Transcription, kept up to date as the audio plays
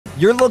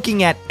You're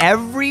looking at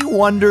every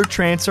Wonder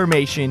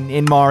transformation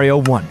in Mario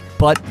Wonder,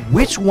 but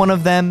which one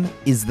of them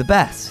is the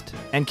best?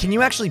 And can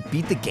you actually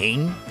beat the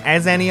game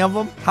as any of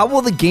them? How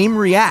will the game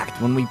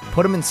react when we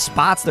put them in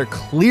spots they're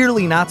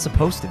clearly not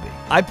supposed to be?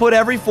 I put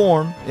every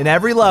form in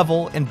every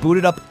level and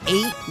booted up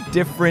 8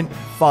 different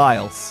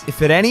files.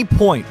 If at any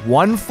point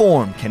one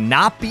form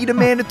cannot beat a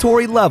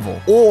mandatory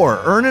level or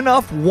earn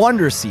enough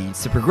Wonder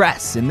Seeds to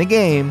progress in the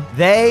game,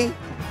 they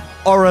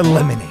are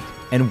eliminated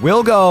and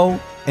will go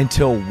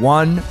until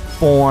one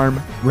form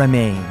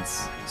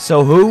remains.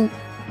 So who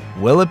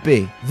will it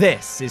be?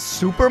 This is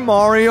Super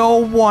Mario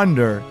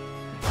Wonder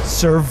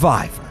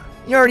Survivor.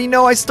 You already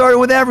know I started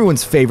with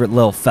everyone's favorite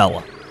little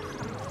fella,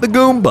 the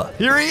Goomba.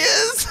 Here he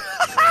is.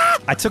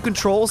 I took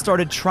control,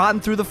 started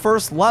trotting through the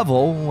first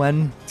level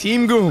when...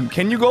 Team Goom,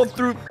 can you go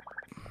through...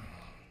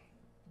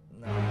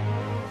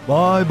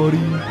 Bye, buddy.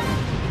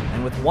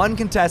 And with one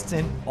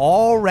contestant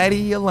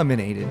already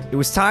eliminated, it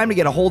was time to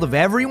get a hold of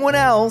everyone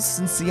else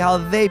and see how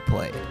they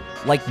played.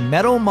 Like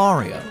Metal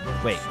Mario.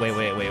 Wait. Go,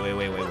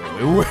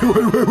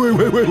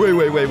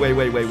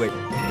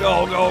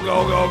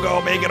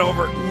 make it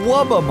over.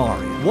 Wubba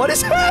Mario. What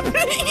is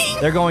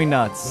happening? They're going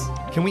nuts.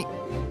 Can we...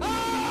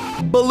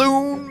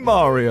 Balloon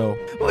Mario.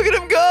 Look at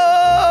him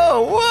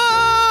go!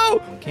 Whoa!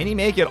 Can he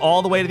make it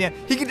all the way to the end?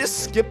 He can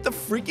just skip the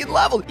freaking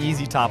level.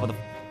 Easy top of the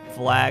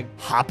flag.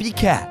 Hoppy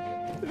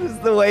Cat. This is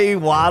the way he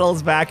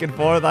waddles back and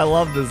forth. I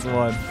love this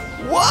one.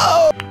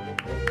 Whoa!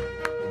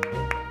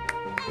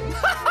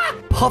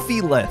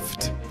 Puffy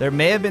Lift. There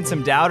may have been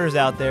some doubters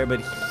out there,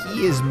 but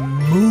he is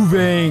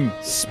moving.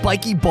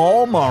 Spiky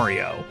Ball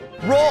Mario.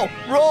 Roll!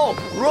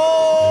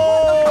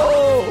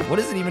 What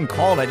is it even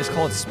called? I just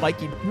call it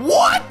Spiky.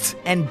 What?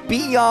 And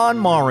Beyond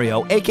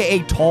Mario, aka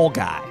Tall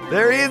Guy.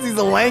 There he is. He's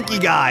a lanky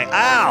guy.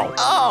 Ow!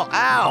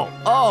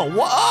 Oh,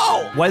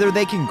 whoa! Whether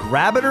they can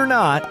grab it or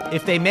not,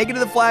 if they make it to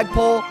the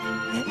flagpole,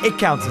 it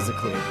counts as a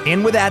clear.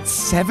 And with that,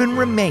 7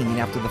 remain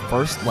after the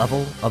first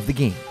level of the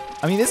game.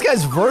 I mean, this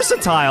guy's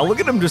versatile.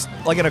 Look at him just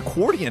like an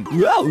accordion.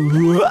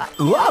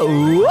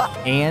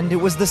 And it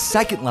was the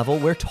second level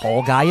where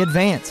Tall Guy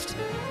advanced.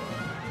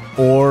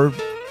 Or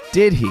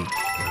did he?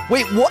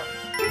 Wait, what?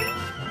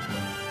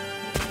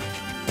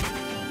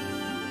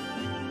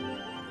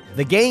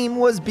 The game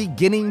was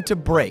beginning to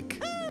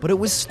break, but it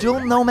was still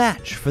no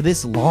match for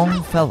this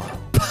long fellow.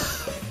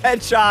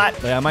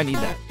 Headshot. Wait, I might need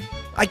that.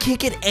 I can't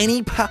get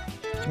any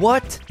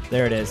What?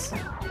 There it is.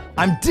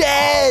 I'm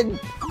dead.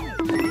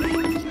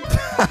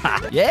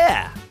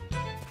 Yeah.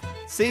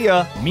 See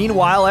ya.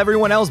 Meanwhile,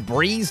 everyone else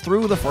breezed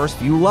through the first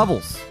few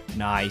levels.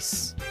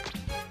 Nice.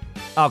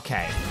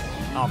 Okay.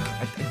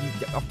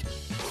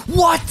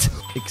 What?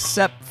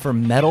 Except for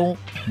Metal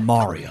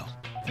Mario.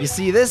 You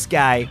see, this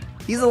guy,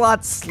 he's a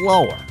lot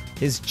slower.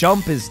 His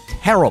jump is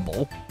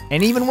terrible.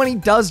 And even when he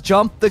does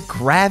jump, the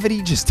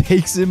gravity just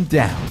takes him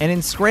down. And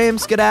in Scram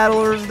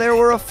Skedaddlers, there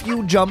were a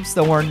few jumps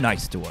that weren't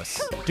nice to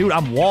us. Dude,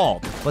 I'm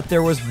walled. But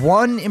there was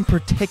one in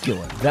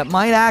particular that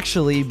might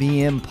actually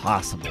be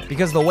impossible.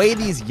 Because the way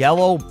these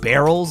yellow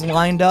barrels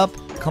lined up,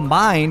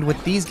 combined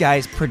with these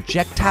guys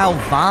projectile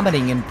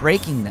vomiting and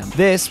breaking them,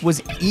 this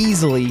was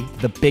easily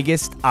the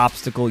biggest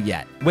obstacle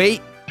yet. Wait.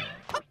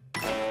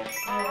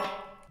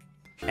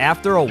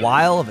 After a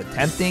while of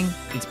attempting,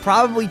 it's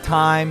probably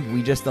time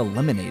we just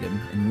eliminate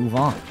him and move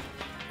on.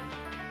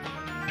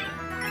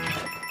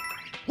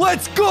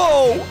 Let's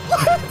go!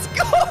 Let's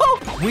go!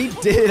 We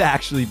did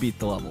actually beat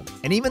the level.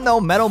 And even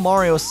though Metal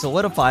Mario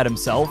solidified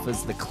himself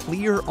as the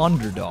clear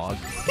underdog,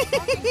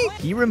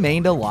 he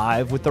remained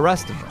alive with the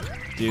rest of them.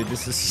 Dude,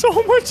 this is so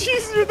much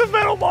easier than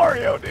Metal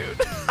Mario,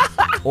 dude.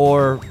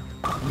 Or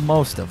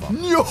most of them.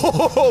 Yo,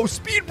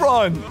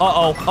 speedrun!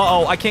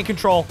 Uh-oh, I can't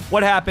control.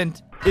 What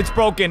happened? It's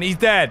broken, he's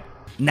dead.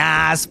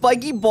 Nah,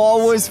 Spiky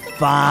Ball was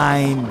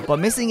fine. But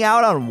missing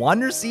out on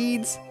Wonder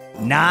Seeds,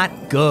 not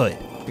good.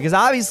 Because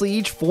obviously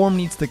each form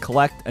needs to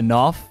collect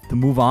enough to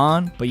move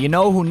on. But you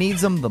know who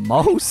needs them the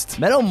most?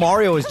 Metal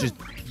Mario is just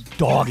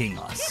dogging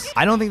us.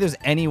 I don't think there's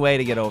any way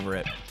to get over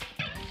it.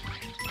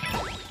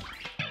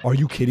 Are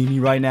you kidding me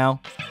right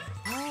now?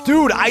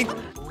 Dude,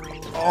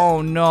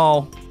 oh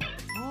no.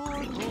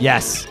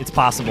 Yes, it's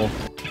possible.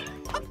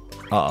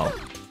 Uh-oh.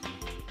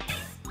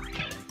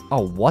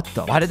 Oh, what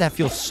the? Why did that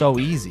feel so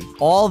easy?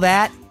 All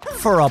that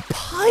for a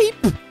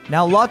pipe?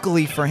 Now,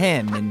 luckily for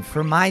him and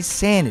for my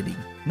sanity,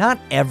 not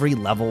every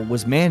level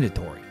was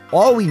mandatory.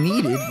 All we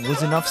needed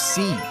was enough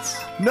seeds.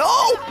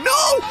 No!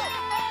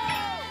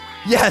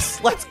 Yes,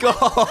 let's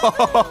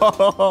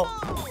go!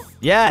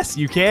 Yes,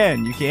 you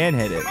can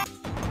hit it.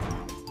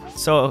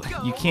 So,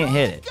 you can't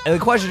hit it. And the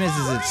question is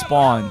it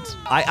spawned?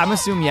 I'm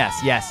assuming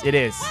yes, it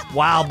is.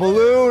 Wow,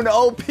 balloon,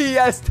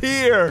 OPS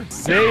tier.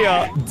 See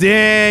ya.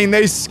 Dang,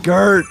 they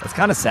skirt. That's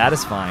kind of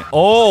satisfying.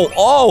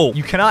 Oh,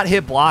 you cannot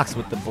hit blocks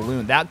with the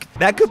balloon. That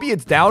could be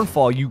its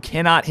downfall. You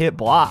cannot hit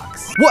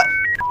blocks. What?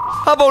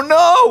 Oh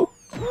no!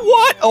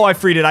 What? Oh, I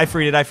freed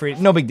it.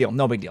 No big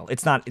deal.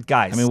 It's not,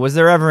 guys. I mean, was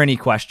there ever any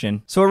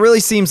question? So it really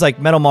seems like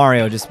Metal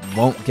Mario just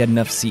won't get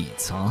enough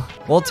seeds, huh?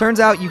 Well, it turns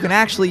out you can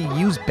actually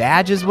use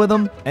badges with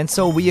them. And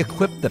so we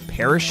equipped the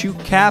parachute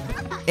cap,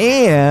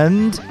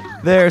 and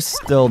there's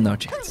still no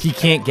chance. He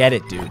can't get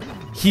it, dude.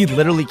 He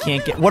literally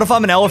can't get. What if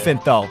I'm an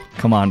elephant, though?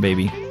 Come on,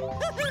 baby.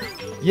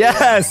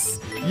 Yes!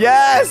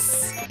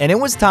 Yes! And it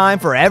was time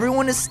for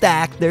everyone to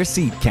stack their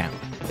seed count.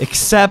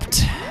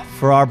 Except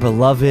for our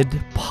beloved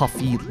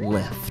Puffy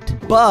Lift.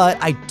 But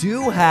I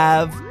do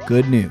have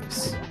good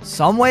news.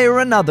 Some way or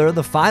another,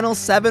 the final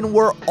 7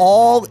 were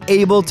all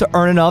able to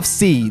earn enough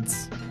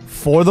seeds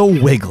for the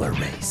Wiggler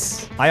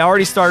race. I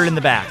already started in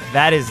the back.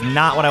 That is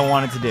not what I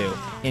wanted to do.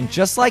 And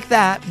just like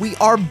that, we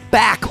are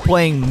back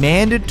playing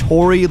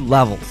mandatory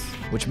levels,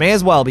 which may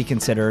as well be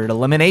considered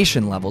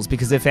elimination levels,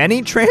 because if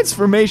any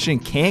transformation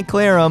can't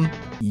clear them,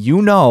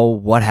 you know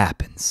what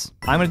happens.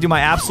 I'm gonna do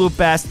my absolute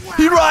best.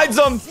 He rides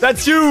them!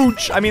 That's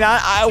huge! I mean,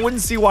 I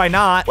wouldn't see why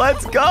not.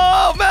 Let's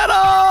go,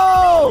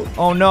 Metal!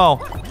 Oh, no.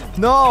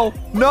 No,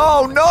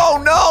 no, no,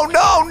 no,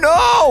 no,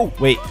 no!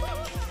 Wait.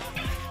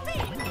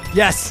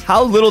 Yes,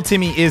 how little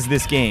Timmy is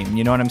this game?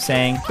 You know what I'm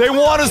saying? They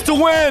want us to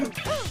win!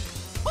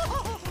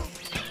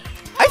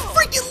 I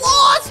freaking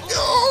lost,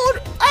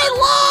 dude!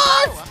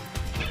 I lost!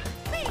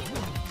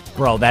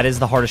 Bro, that is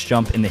the hardest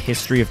jump in the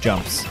history of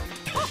jumps.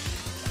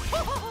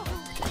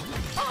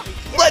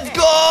 Let's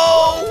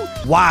go!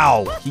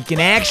 Wow, he can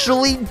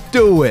actually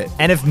do it.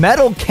 And if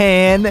Metal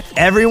can,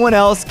 everyone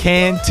else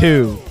can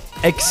too.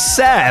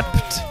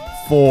 Except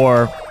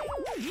for...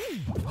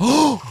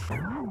 Oh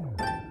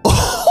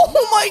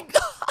my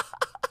god!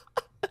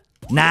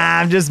 Nah,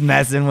 I'm just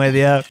messing with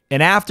you.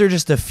 And after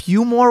just a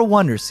few more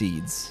Wonder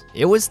Seeds,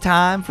 it was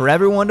time for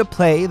everyone to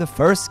play the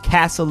first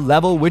castle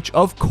level, which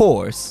of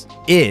course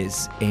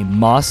is a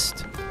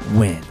must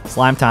win.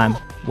 Slime time.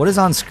 What is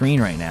on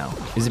screen right now?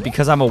 Is it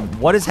because I'm a...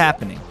 What is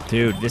happening?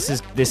 Dude, this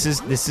is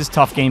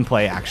tough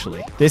gameplay,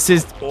 actually. This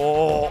is...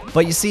 Oh.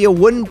 But you see, it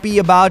wouldn't be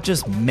about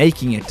just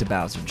making it to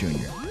Bowser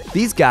Jr.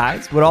 These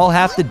guys would all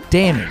have to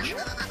damage.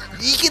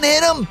 You can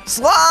hit him!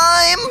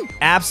 Slime!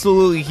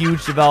 Absolutely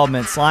huge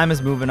development. Slime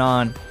is moving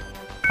on.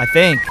 I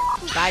think.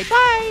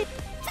 Bye-bye.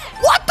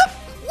 What the...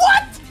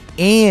 What?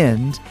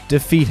 And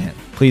defeat him.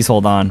 Please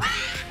hold on.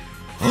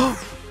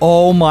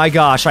 Oh my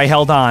gosh, I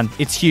held on.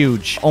 It's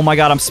huge. Oh my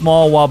god, I'm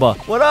small Wubba.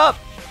 What up?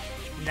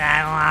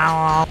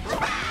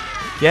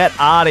 Get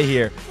out of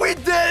here. We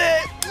did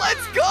it!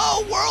 Let's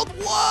go! World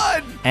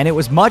 1! And it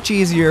was much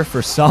easier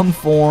for some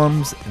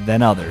forms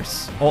than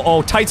others.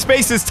 Oh, tight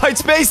spaces, tight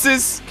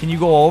spaces! Can you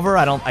go over?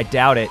 I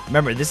doubt it.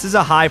 Remember, this is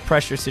a high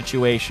pressure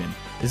situation.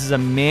 This is a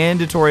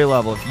mandatory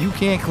level. If you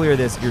can't clear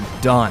this, you're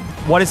done.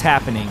 What is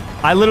happening?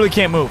 I literally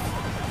can't move.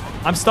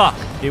 I'm stuck.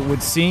 It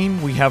would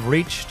seem we have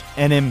reached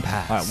an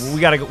impasse. All right, well,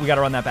 we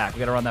gotta run that back.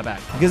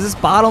 Because this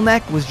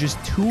bottleneck was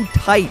just too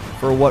tight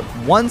for what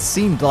once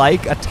seemed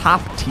like a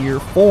top-tier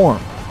form.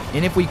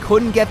 And if we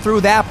couldn't get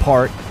through that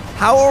part,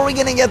 how are we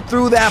gonna get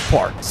through that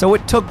part? So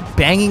it took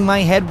banging my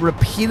head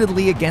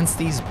repeatedly against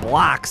these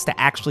blocks to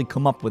actually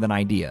come up with an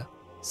idea.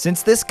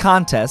 Since this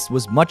contest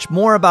was much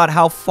more about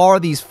how far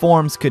these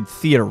forms could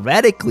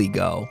theoretically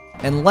go,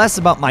 and less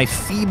about my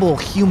feeble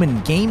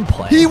human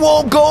gameplay. He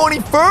won't go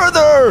any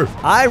further!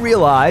 I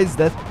realized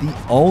that the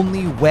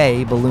only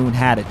way Balloon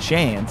had a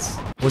chance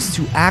was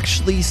to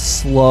actually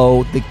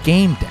slow the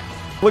game down.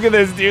 Look at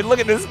this, dude. Look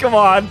at this. Come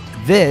on.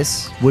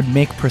 This would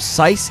make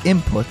precise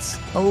inputs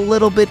a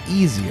little bit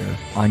easier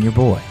on your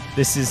boy.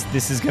 This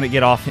is gonna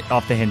get off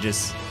the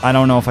hinges. I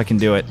don't know if I can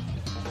do it.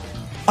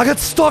 I got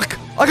stuck.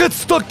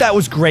 That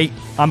was great.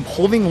 I'm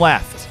holding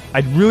left. I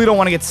really don't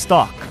want to get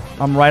stuck.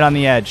 I'm right on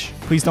the edge.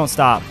 Please don't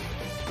stop.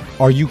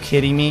 Are you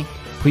kidding me?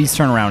 Please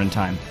turn around in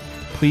time.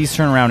 Please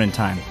turn around in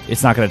time.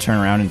 It's not going to turn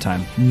around in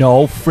time.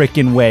 No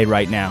freaking way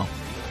right now.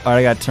 All right,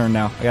 I got to turn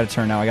now. Hard.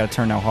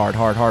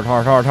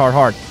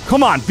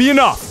 Come on, be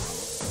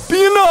enough.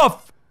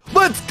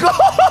 Let's go.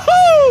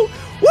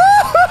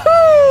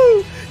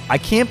 Woohoo! I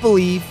can't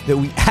believe that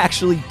we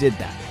actually did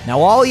that.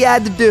 Now, all he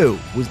had to do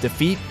was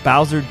defeat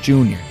Bowser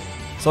Jr.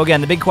 So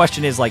again, the big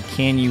question is, like,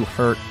 can you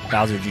hurt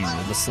Bowser Jr.?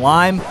 The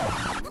slime...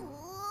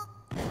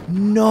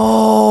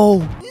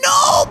 No,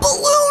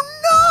 Balloon,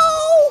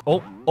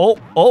 no!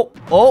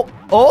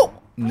 Oh.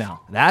 No,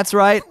 that's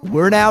right.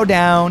 We're now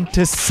down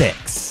to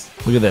 6.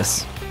 Look at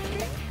this.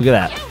 Look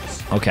at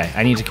that. Okay,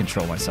 I need to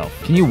control myself.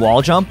 Can you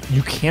wall jump?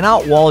 You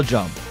cannot wall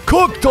jump.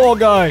 Cook, tall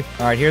guy.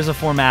 All right, here's a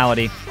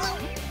formality.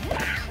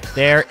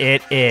 There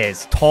it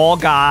is. Tall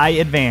guy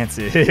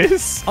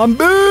advances. I'm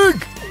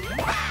big.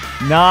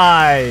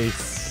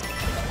 Nice.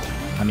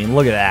 I mean,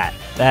 look at that.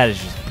 That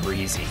is just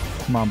breezy.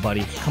 Come on,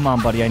 buddy.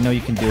 I know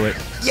you can do it.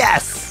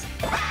 Yes!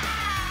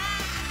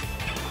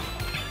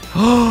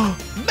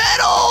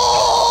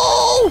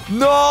 Metal!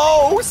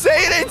 No!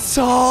 Say it ain't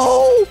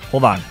so!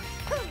 Hold on.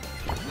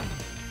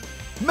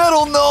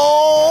 Metal,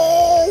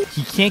 no!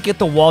 He can't get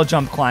the wall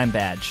jump climb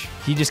badge.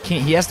 He just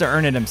can't. He has to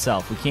earn it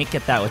himself. We can't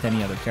get that with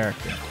any other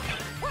character.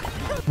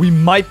 We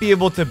might be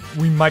able to do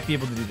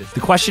this.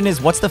 The question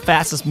is, what's the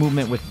fastest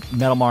movement with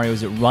Metal Mario?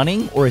 Is it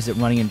running or is it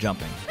running and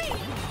jumping?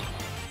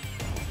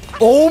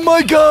 Oh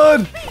my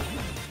god!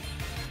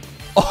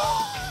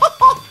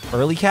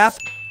 Early cap?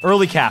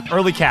 Early cap,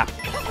 early cap.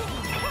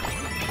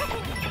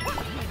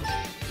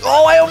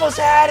 Oh, I almost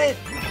had it!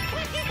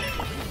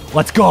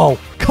 Let's go.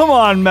 Come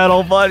on,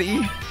 Metal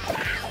buddy.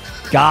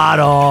 Got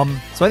him.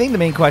 So I think the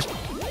main question...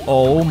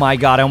 Oh my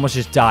god, I almost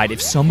just died.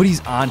 If somebody's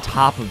on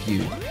top of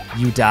you,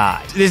 you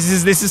die. This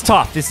is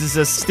tough. This is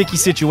a sticky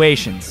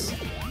situations.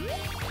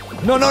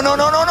 No.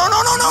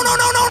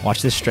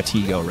 Watch this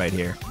stratego right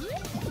here.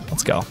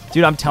 Let's go.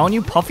 Dude, I'm telling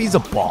you, Puffy's a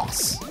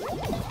boss.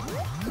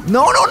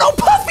 No,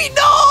 Puffy,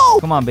 no!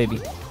 Come on, baby.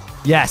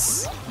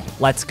 Yes.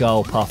 Let's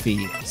go,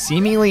 Puffy.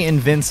 Seemingly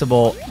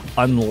invincible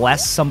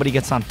unless somebody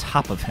gets on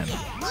top of him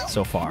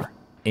so far.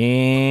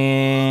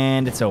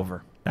 And it's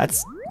over.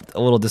 That's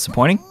a little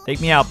disappointing. Take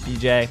me out,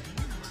 PJ.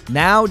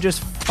 Now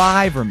just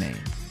 5 remain.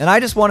 And I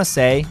just want to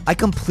say, I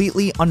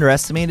completely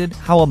underestimated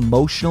how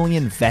emotionally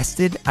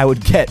invested I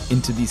would get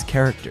into these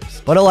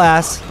characters. But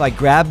alas, I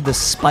grabbed the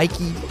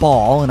spiky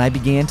ball and I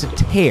began to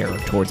tear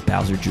towards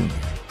Bowser Jr.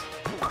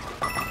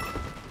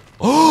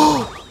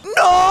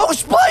 No,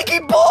 spiky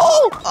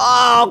ball!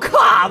 Oh,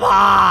 come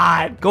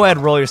on! Go ahead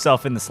and roll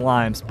yourself in the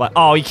slimes, but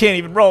oh, you can't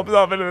even roll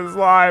yourself into the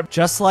slime.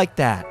 Just like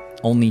that,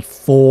 only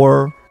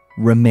 4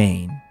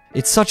 remain.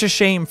 It's such a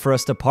shame for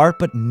us to part,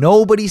 but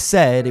nobody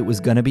said it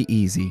was gonna be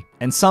easy.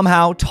 And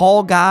somehow,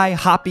 Tall Guy,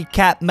 Hoppy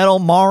Cat, Metal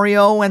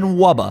Mario, and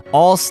Wubba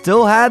all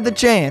still had the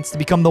chance to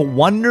become the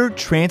Wonder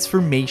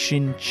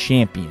Transformation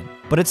Champion.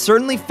 But it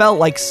certainly felt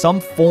like some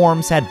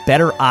forms had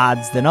better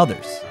odds than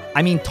others.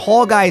 I mean,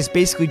 Tall Guy is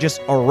basically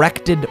just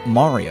erected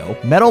Mario.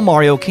 Metal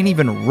Mario can't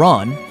even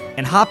run.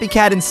 And Hoppy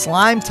Cat and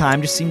Slime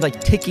Time just seemed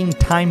like ticking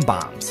time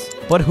bombs.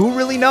 But who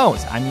really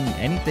knows? I mean,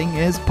 anything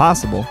is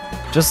possible.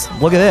 Just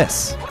look at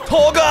this.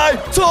 Tall Guy!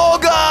 Tall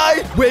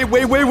Guy! Wait.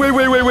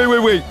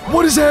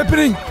 What is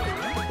happening?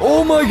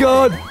 Oh my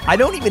god. I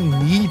don't even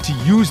need to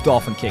use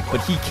Dolphin Kick,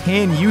 but he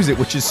can use it,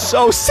 which is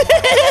so sick.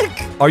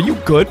 Are you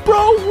good,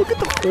 bro? Look at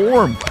the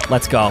form.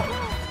 Let's go.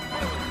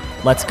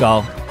 Let's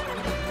go.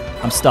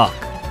 I'm stuck.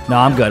 No,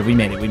 I'm good. We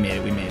made it.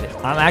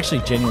 I'm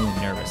actually genuinely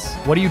nervous.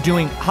 What are you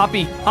doing?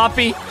 Hoppy!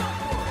 Hoppy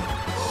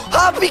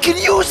can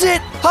use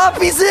it!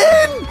 Hoppy's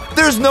in!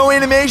 There's no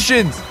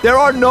animations! There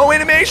are no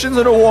animations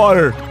in the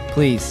water!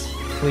 Please.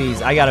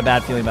 I got a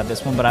bad feeling about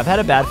this one, but I've had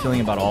a bad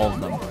feeling about all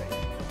of them.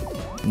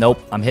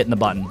 Nope, I'm hitting the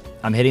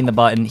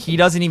button. He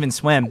doesn't even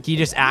swim. He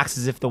just acts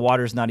as if the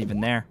water's not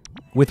even there.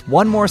 With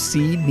one more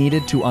seed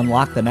needed to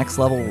unlock the next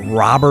level,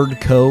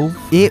 Robert Cove,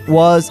 it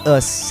was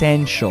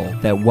essential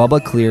that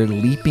Wubba clear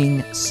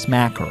Leaping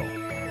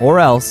Smackerel, or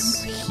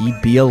else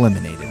he'd be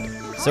eliminated.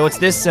 So it's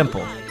this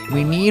simple.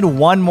 We need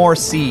one more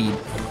seed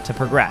to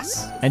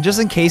progress. And just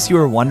in case you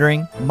were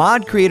wondering,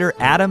 mod creator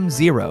Adam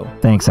Zero,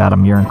 thanks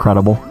Adam, you're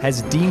incredible,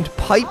 has deemed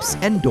pipes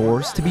and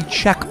doors to be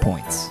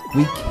checkpoints.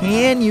 We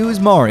can use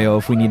Mario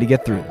if we need to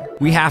get through them.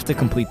 We have to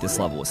complete this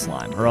level with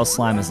Slime, or else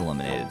Slime is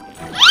eliminated.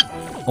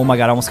 Oh my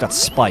god, I almost got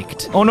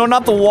spiked. Oh no,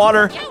 not the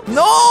water.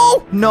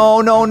 No,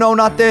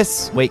 not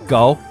this. Wait,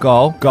 go.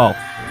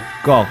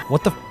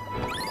 What did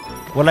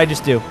I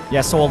just do? Yeah,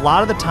 so a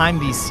lot of the time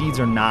these seeds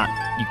are not...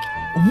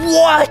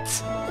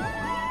 What?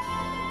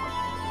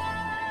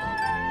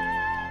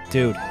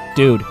 Dude,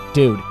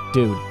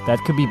 that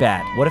could be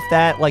bad. What if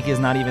that, like, is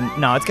not even...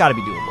 No, it's gotta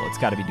be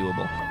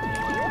doable.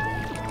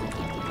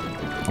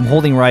 I'm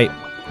holding right.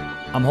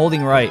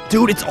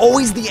 Dude, it's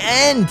always the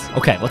end!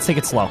 Okay, let's take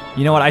it slow.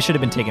 You know what? I should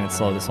have been taking it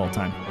slow this whole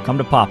time. Come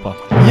to Papa.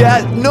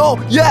 Yes!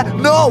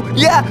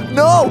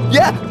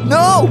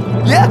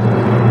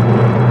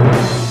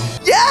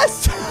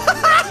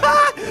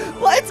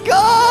 Let's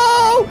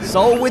go!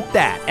 So with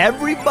that,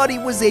 everybody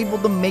was able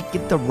to make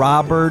it to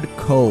Robert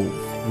Cove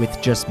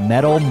with just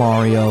Metal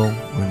Mario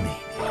remaining.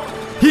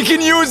 He can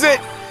use it!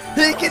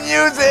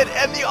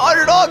 And the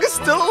underdog is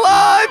still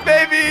alive,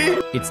 baby!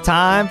 It's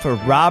time for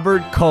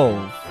Robert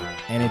Cove,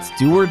 and it's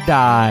do or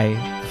die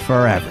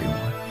for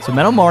everyone. So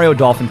Metal Mario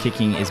Dolphin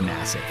Kicking is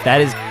massive. That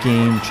is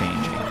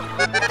game-changing.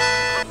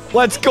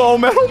 Let's go,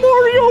 Metal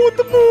Mario with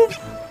the moves!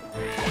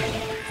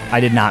 I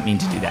did not mean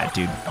to do that,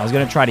 dude. I was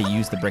gonna try to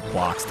use the brick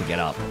blocks to get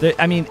up.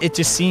 I mean, it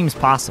just seems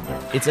possible.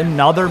 It's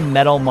another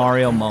Metal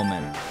Mario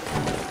moment.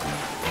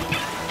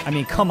 I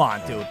mean, come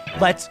on, dude.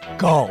 Let's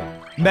go.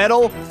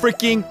 Metal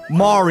freaking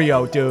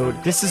Mario,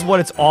 dude. This is what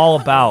it's all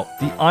about.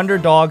 The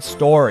underdog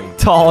story.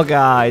 Tall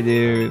Guy,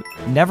 dude.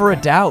 Never a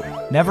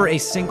doubt. Never a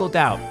single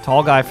doubt.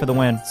 Tall Guy for the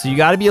win. So you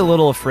gotta be a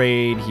little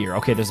afraid here.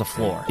 Okay, there's a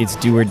floor. It's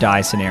do or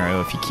die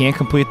scenario. If he can't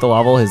complete the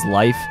level, his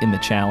life in the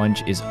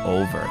challenge is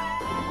over.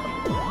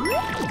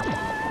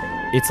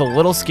 It's a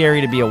little scary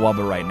to be a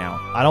Wubba right now.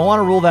 I don't want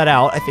to rule that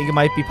out. I think it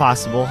might be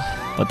possible,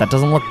 but that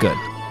doesn't look good.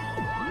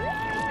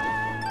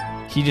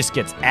 He just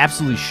gets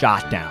absolutely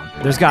shot down.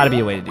 There's got to be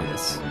a way to do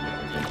this.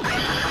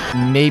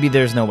 Maybe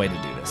there's no way to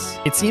do this.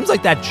 It seems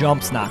like that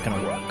jump's not going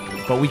to work,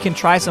 but we can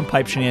try some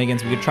pipe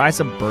shenanigans. We could try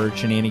some bird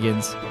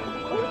shenanigans.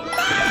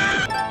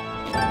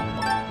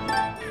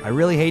 I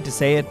really hate to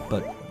say it,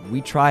 but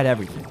we tried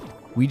everything.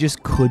 We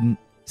just couldn't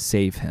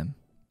save him.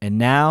 And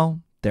now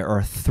there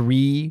are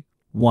 3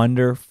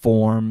 wonder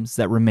forms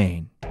that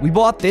remain. We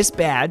bought this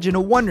badge and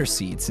a wonder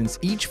seed since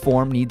each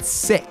form needs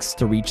 6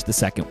 to reach the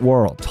second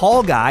world.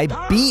 Tall Guy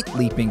beat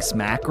Leaping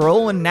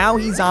Smackerel and now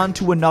he's on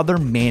to another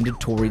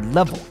mandatory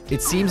level.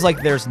 It seems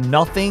like there's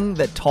nothing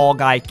that Tall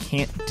Guy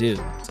can't do.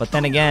 But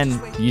then again,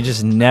 you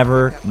just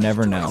never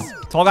know.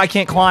 Tall Guy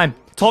can't climb.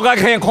 Tall Guy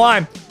can't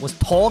climb. Was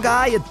Tall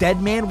Guy a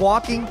dead man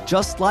walking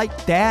just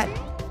like that?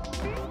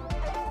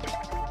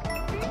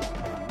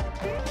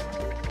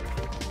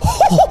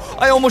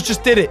 I almost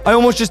just did it. I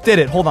almost just did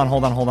it. Hold on.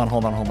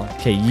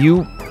 Okay,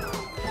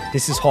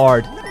 this is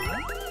hard.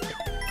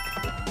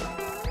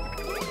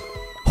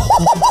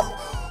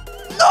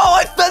 No,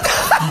 I fell.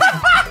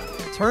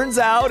 Turns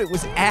out it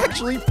was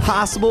actually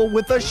possible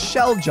with a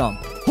shell jump.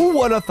 Who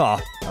would have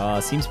thought?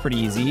 Seems pretty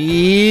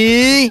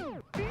easy.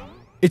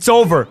 It's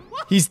over.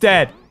 He's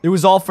dead. It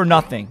was all for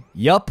nothing.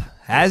 Yup,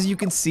 as you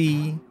can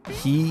see,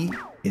 he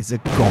is a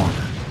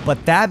goner.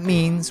 But that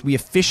means we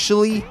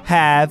officially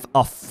have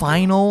a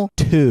final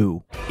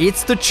 2.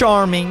 It's the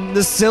charming,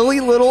 the silly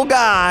little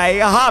guy,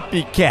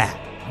 Hoppy Cat,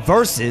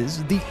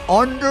 versus the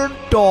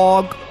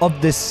underdog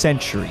of this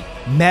century,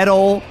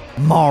 Metal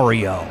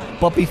Mario.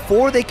 But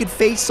before they could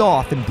face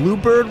off in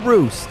Bluebird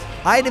Roost,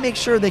 I had to make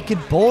sure they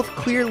could both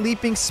clear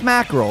Leaping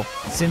Smackerel,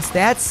 since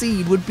that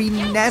seed would be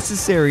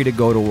necessary to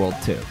go to World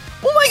 2.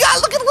 Oh my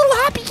god, look at the little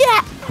Hoppy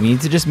Cat! We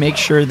need to just make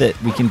sure that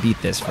we can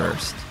beat this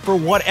first. For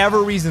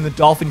whatever reason, the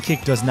Dolphin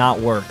Kick does not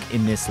work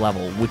in this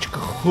level, which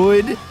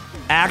could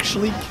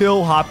actually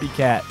kill Hoppy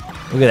Cat.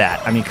 Look at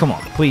that. I mean, come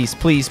on. Please,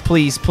 please,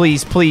 please,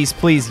 please, please,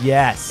 please,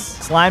 yes.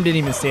 Slime didn't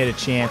even stand a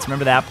chance.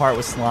 Remember that part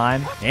with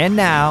Slime? And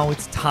now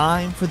it's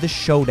time for the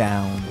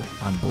showdown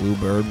on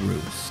Bluebird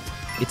Roost.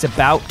 It's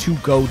about to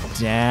go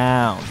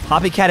down.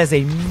 Hoppy Cat has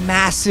a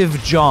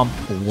massive jump.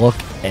 Look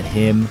at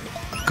him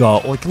go.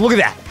 Like, look at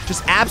that.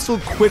 Just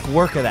absolute quick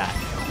work of that.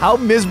 How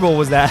miserable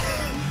was that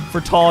for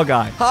Tall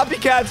Guy? Hoppy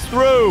Cat's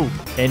through.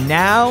 And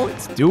now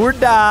it's do or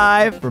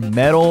die for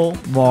Metal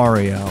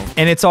Mario.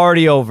 And it's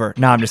already over.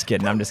 No, I'm just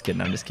kidding.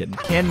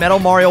 Can Metal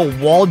Mario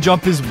wall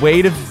jump his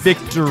way to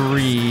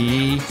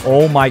victory?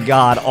 Oh my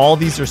god. All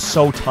these are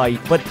so tight.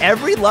 But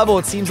every level,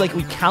 it seems like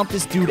we count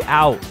this dude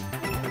out.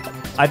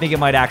 I think it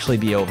might actually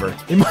be over.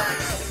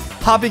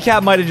 Hoppy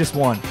Cat might have just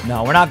won.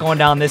 No, we're not going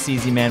down this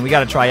easy, man. We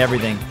got to try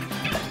everything.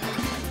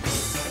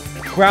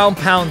 Ground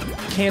pound,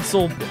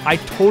 cancel. I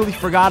totally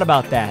forgot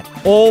about that.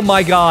 Oh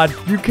my god,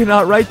 you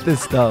cannot write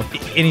this stuff.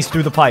 And he's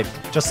through the pipe,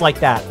 just like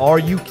that. Are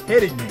you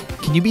kidding me?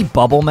 Can you be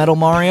Bubble Metal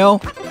Mario?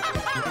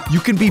 You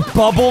can be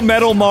Bubble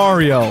Metal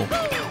Mario.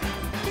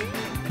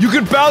 You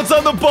can bounce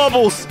on the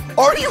bubbles.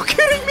 Are you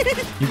kidding me?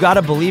 You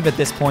gotta believe at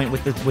this point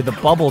with the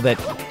bubble that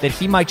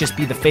he might just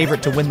be the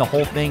favorite to win the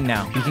whole thing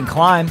now. He can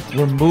climb.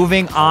 We're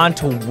moving on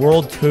to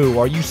World 2.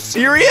 Are you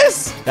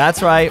serious?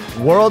 That's right,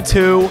 World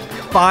 2,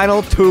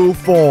 final 2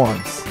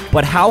 forms.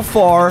 But how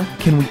far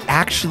can we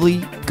actually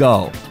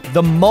go?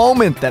 The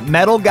moment that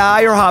Metal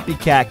Guy or Hoppy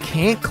Cat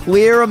can't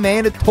clear a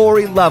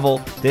mandatory level,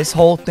 this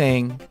whole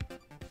thing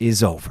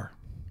is over.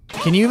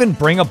 Can you even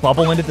bring a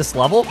bubble into this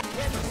level?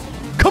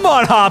 Come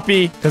on,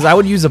 Hoppy! Because I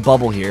would use a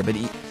bubble here, but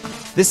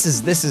this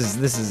is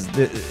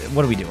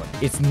what are we doing?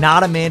 It's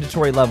not a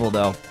mandatory level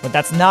though, but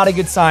that's not a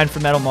good sign for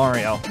Metal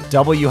Mario.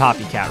 W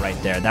Hoppy Cat right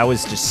there. That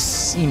was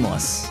just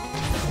seamless.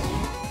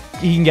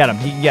 He can get him,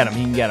 he can get him,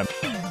 he can get him.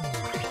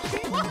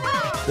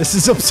 This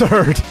is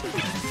absurd.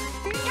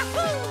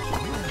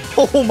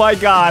 Oh my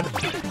god.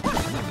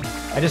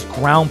 I just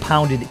ground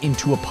pounded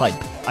into a pipe.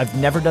 I've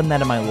never done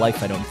that in my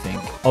life, I don't think.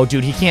 Oh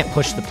dude, he can't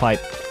push the pipe.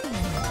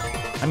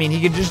 I mean,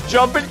 he can just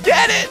jump and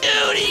get it,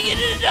 dude. He can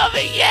just jump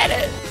and get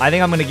it. I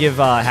think I'm going to give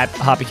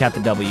Hoppy Cat the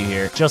W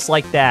here. Just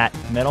like that,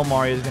 Metal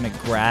Mario is going to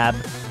grab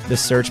the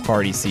Search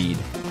Party Seed.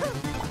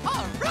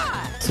 All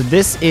right. So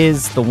this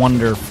is the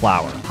Wonder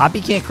Flower. Hoppy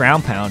can't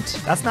ground pound.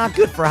 That's not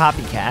good for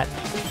Hoppy Cat.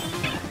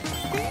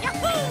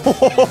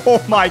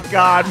 Oh my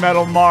god,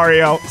 Metal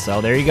Mario.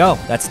 So there you go.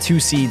 That's 2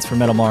 seeds for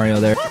Metal Mario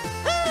there.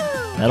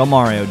 Metal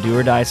Mario, do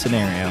or die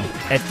scenario.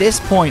 At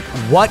this point,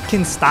 what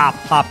can stop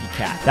Hoppy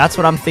Cat? That's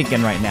what I'm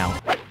thinking right now.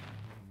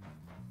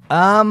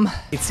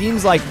 It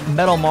seems like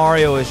Metal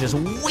Mario has just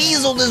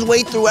weaseled his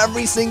way through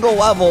every single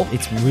level.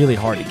 It's really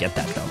hard to get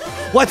that though.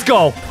 Let's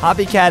go!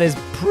 Hoppy Cat has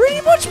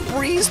pretty much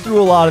breezed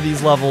through a lot of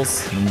these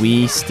levels.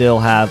 We still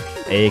have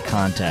a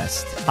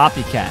contest.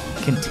 Hoppy Cat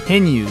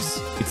continues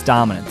its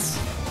dominance.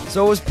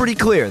 So it was pretty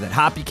clear that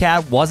Hoppy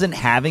Cat wasn't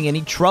having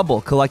any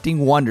trouble collecting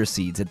Wonder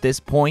Seeds at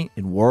this point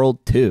in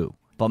World 2.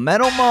 But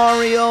Metal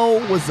Mario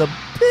was a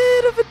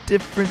bit of a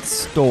different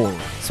story.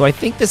 So I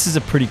think this is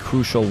a pretty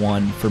crucial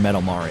one for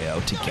Metal Mario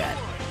to get,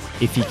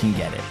 if he can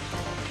get it.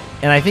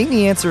 And I think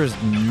the answer is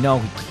no,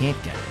 he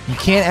can't get it. You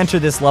can't enter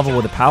this level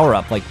with a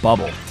power-up like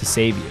Bubble to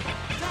save you.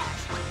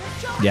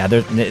 Yeah,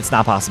 it's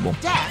not possible.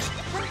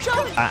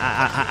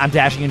 I'm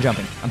dashing and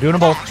jumping. I'm doing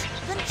them both.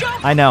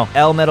 I know.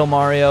 Metal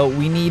Mario,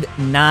 we need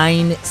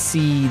 9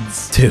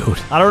 seeds. Dude.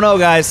 I don't know,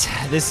 guys.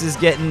 This is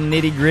getting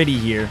nitty-gritty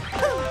here.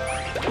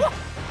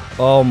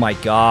 Oh my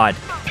god.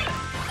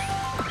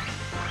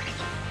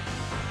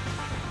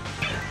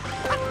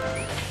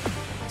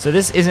 So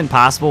this isn't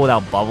possible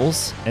without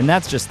bubbles, and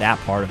that's just that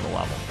part of the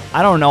level.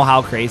 I don't know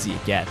how crazy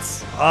it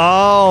gets.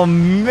 Oh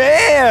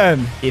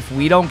man! If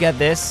we don't get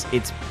this,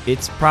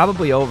 it's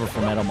probably over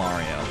for Metal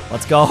Mario.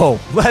 Let's go.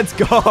 Let's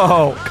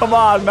go. Come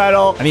on,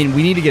 Metal. I mean,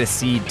 we need to get a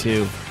seed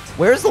too.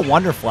 Where's the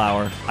Wonder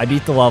Flower? I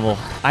beat the level.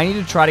 I need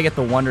to try to get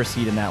the Wonder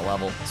Seed in that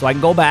level. So I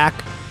can go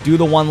back, do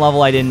the one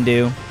level I didn't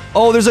do.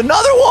 Oh, there's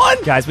another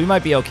one! Guys, we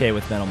might be okay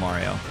with Metal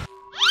Mario.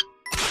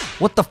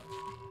 What the?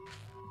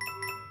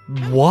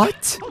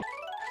 What?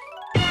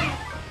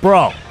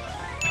 Bro.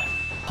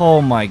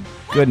 Oh my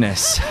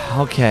goodness.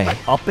 Okay.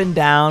 Up and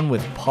down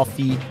with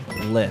puffy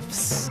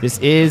lifts. This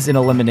is an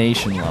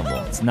elimination level.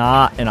 It's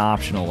not an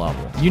optional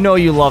level. You know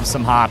you love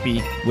some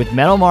Hoppy. With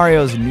Metal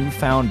Mario's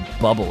newfound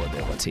bubble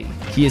ability,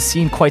 he has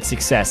seen quite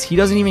success. He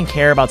doesn't even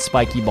care about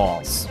spiky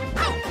balls.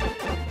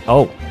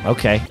 Oh,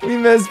 okay. We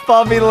missed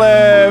Puffy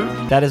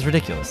Lift. That is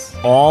ridiculous.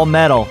 All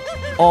metal.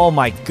 Oh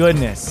my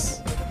goodness.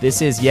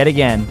 This is, yet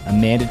again, a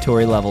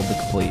mandatory level to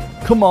complete.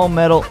 Come on,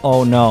 Metal.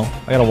 Oh no,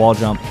 I got a wall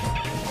jump.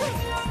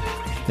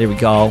 There we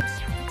go.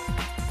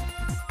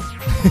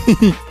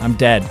 I'm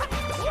dead.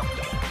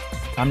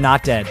 I'm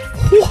not dead.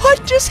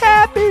 What just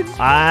happened?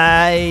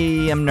 I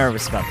am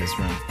nervous about this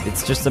room.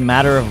 It's just a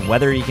matter of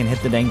whether he can hit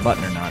the dang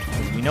button or not.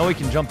 We know he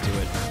can jump to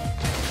it.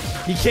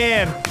 He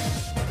can.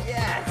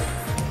 Yes.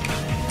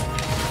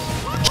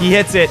 He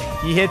hits it.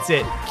 He hits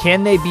it.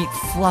 Can they beat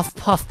Fluff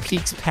Puff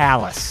Peak's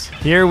Palace?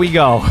 Here we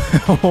go.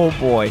 Oh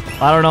boy.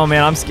 I don't know,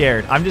 man. I'm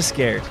scared. I'm just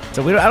scared.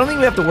 So I don't think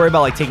we have to worry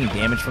about like taking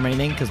damage from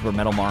anything because we're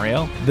Metal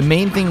Mario. The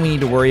main thing we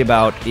need to worry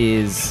about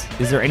is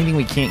there anything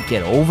we can't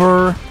get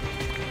over?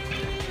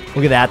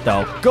 Look at that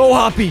though. Go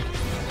Hoppy.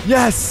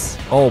 Yes.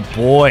 Oh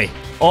boy.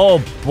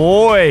 Oh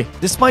boy.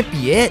 This might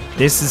be it.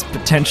 This is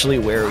potentially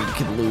where we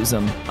could lose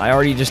him. I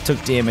already just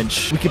took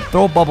damage. We could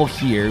throw a bubble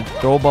here.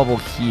 Throw a bubble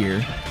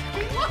here.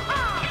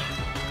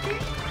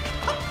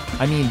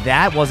 I mean,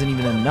 that wasn't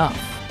even enough.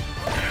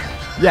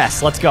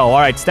 Yes, let's go. All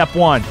right, step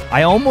one.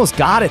 I almost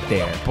got it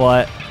there,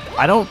 but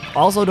I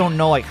also don't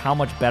know like how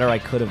much better I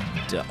could have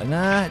done.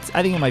 Nah,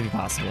 I think it might be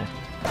possible.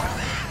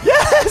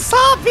 Yes,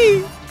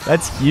 Hoppy!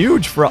 That's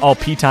huge for, oh,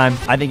 P time.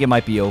 I think it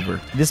might be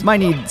over. This might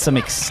need some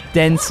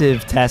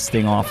extensive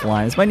testing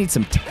offline. This might need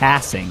some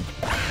tassing.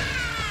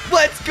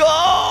 Let's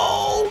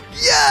go!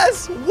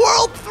 Yes!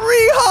 World 3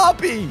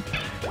 Hoppy!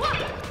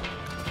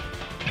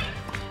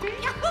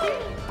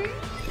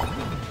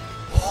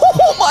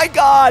 Oh my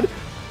god!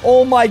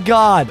 Oh my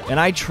god! And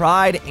I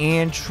tried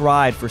and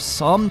tried for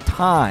some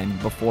time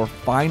before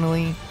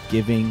finally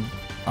giving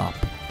up.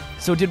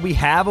 So did we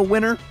have a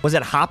winner? Was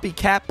it Hoppy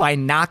Cat by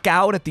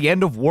knockout at the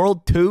end of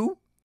World 2?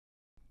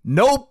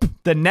 Nope.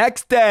 The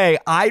next day,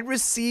 I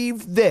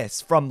received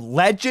this from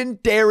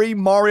legendary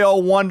Mario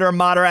Wonder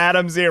modder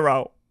Adam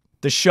Zero.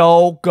 The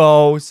show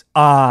goes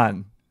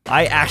on.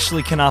 I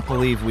actually cannot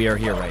believe we are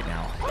here right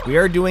now. We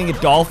are doing a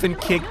dolphin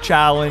kick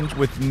challenge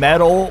with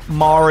Metal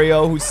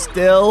Mario, who's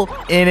still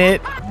in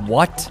it.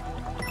 What?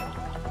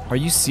 Are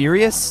you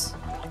serious?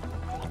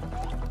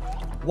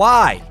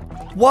 Why?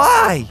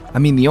 Why? I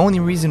mean, the only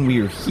reason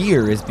we are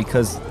here is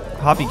because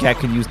Hoppy Cat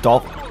could use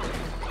dolphin.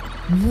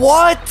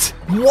 What?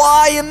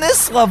 Why in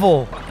this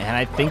level? And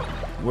I think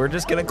we're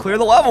just gonna clear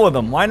the level with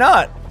them. Why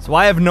not? So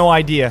I have no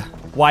idea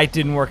why it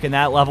didn't work in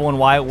that level and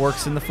why it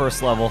works in the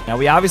first level. Now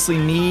we obviously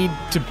need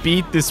to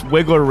beat this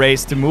Wiggler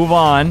race to move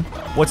on.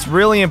 What's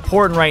really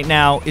important right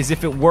now is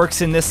if it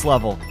works in this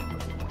level.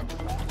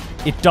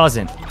 It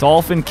doesn't.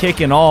 Dolphin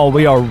kick and all,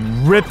 we are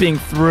ripping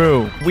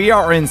through. We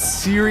are in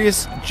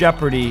serious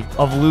jeopardy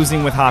of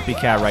losing with Hoppy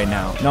Cat right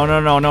now. No, no,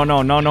 no, no,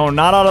 no, no, no,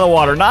 not out of the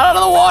water, not out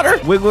of the water.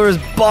 Wiggler is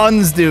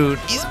buns, dude.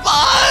 He's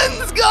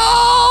buns,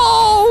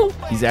 go!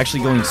 He's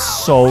actually going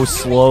so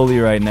slowly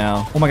right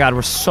now. Oh my god,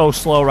 we're so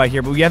slow right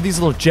here, but we have these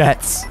little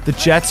jets. The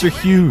jets are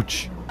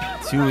huge.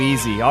 Too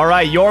easy. All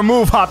right, your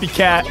move, Hoppy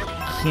Cat.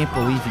 Can't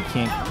believe he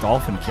can't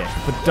dolphin kick.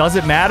 But does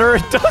it matter?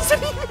 It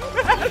doesn't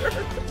even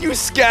matter. You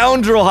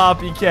scoundrel,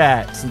 Hoppy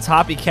Cat. Since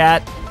Hoppy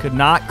Cat could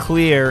not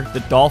clear the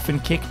dolphin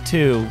kick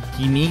 2,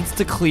 he needs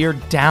to clear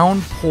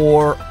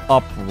downpour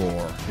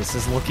uproar. This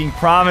is looking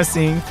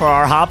promising for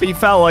our Hoppy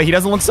fella. He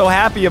doesn't look so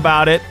happy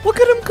about it. Look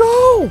at him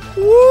go.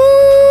 Woo!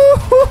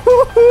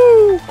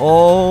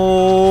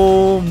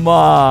 Oh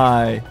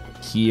my.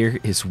 Here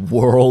is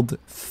World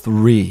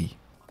 3.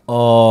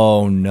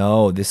 Oh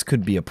no, this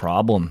could be a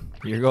problem.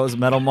 Here goes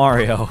Metal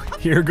Mario.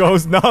 Here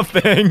goes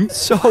nothing.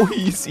 So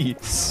easy.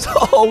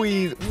 So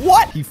easy.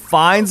 What? He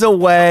finds a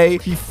way.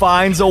 He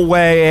finds a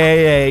way. Hey,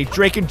 hey.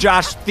 Drake and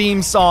Josh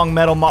theme song,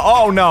 Metal Mario.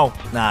 Oh, no.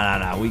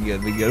 Nah. We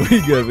good. We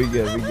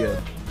good.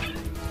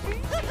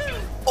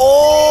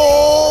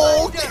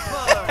 Oh,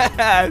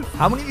 yes.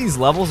 How many of these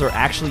levels are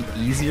actually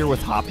easier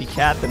with Hoppy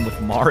Cat than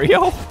with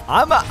Mario?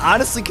 I'm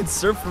honestly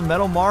concerned for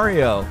Metal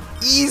Mario.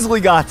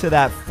 Easily got to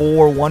that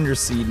 4 Wonder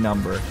Seed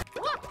number.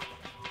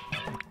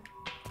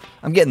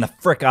 I'm getting the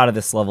frick out of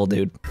this level,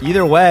 dude.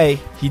 Either way,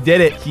 he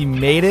did it. He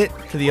made it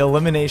to the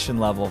elimination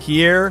level.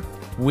 Here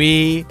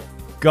we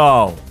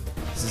Go.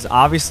 This is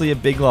obviously a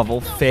big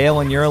level.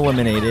 Fail and you're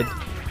eliminated.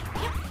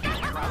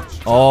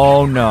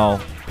 Oh, no.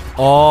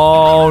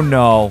 Oh,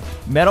 no.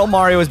 Metal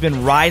Mario has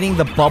been riding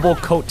the bubble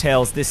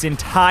coattails this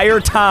entire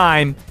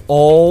time.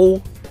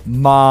 Oh,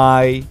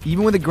 my.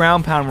 Even with the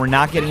ground pound, we're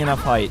not getting enough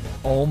height.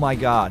 Oh, my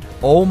God.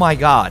 Oh, my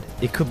God.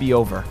 It could be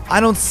over. I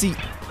don't see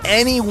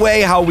any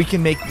way how we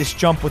can make this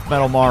jump with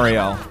Metal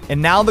Mario.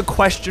 And now the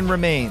question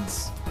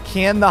remains,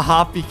 can the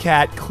Hoppy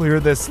Cat clear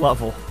this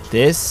level?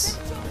 This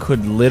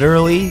could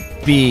literally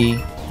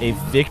be a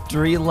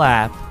victory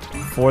lap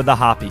for the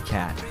Hoppy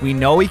Cat. We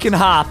know he can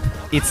hop.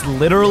 It's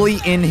literally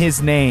in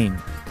his name.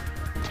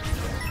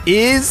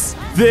 Is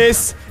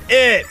this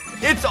it?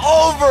 It's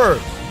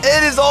over.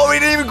 It is over. He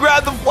didn't even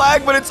grab the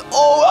flag, but it's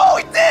oh,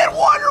 he did.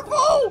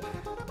 Wonderful.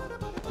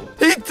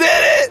 He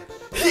did it.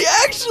 He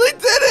actually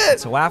did it.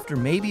 So after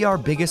maybe our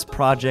biggest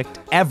project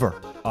ever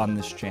on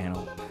this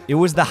channel, it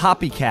was the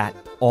Hoppy Cat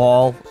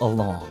all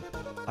along.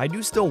 I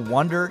do still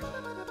wonder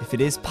if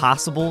it is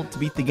possible to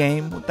beat the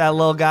game with that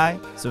little guy.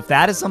 So if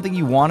that is something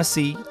you want to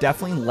see,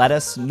 definitely let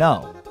us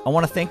know. I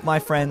want to thank my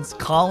friends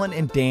Colin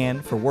and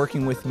Dan for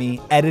working with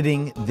me,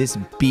 editing this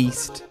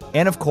beast.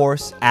 And of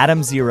course,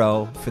 Adam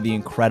Zero for the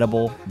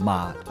incredible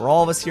mod. For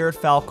all of us here at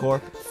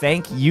Falcorp,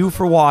 thank you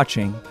for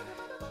watching,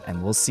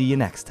 and we'll see you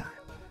next time.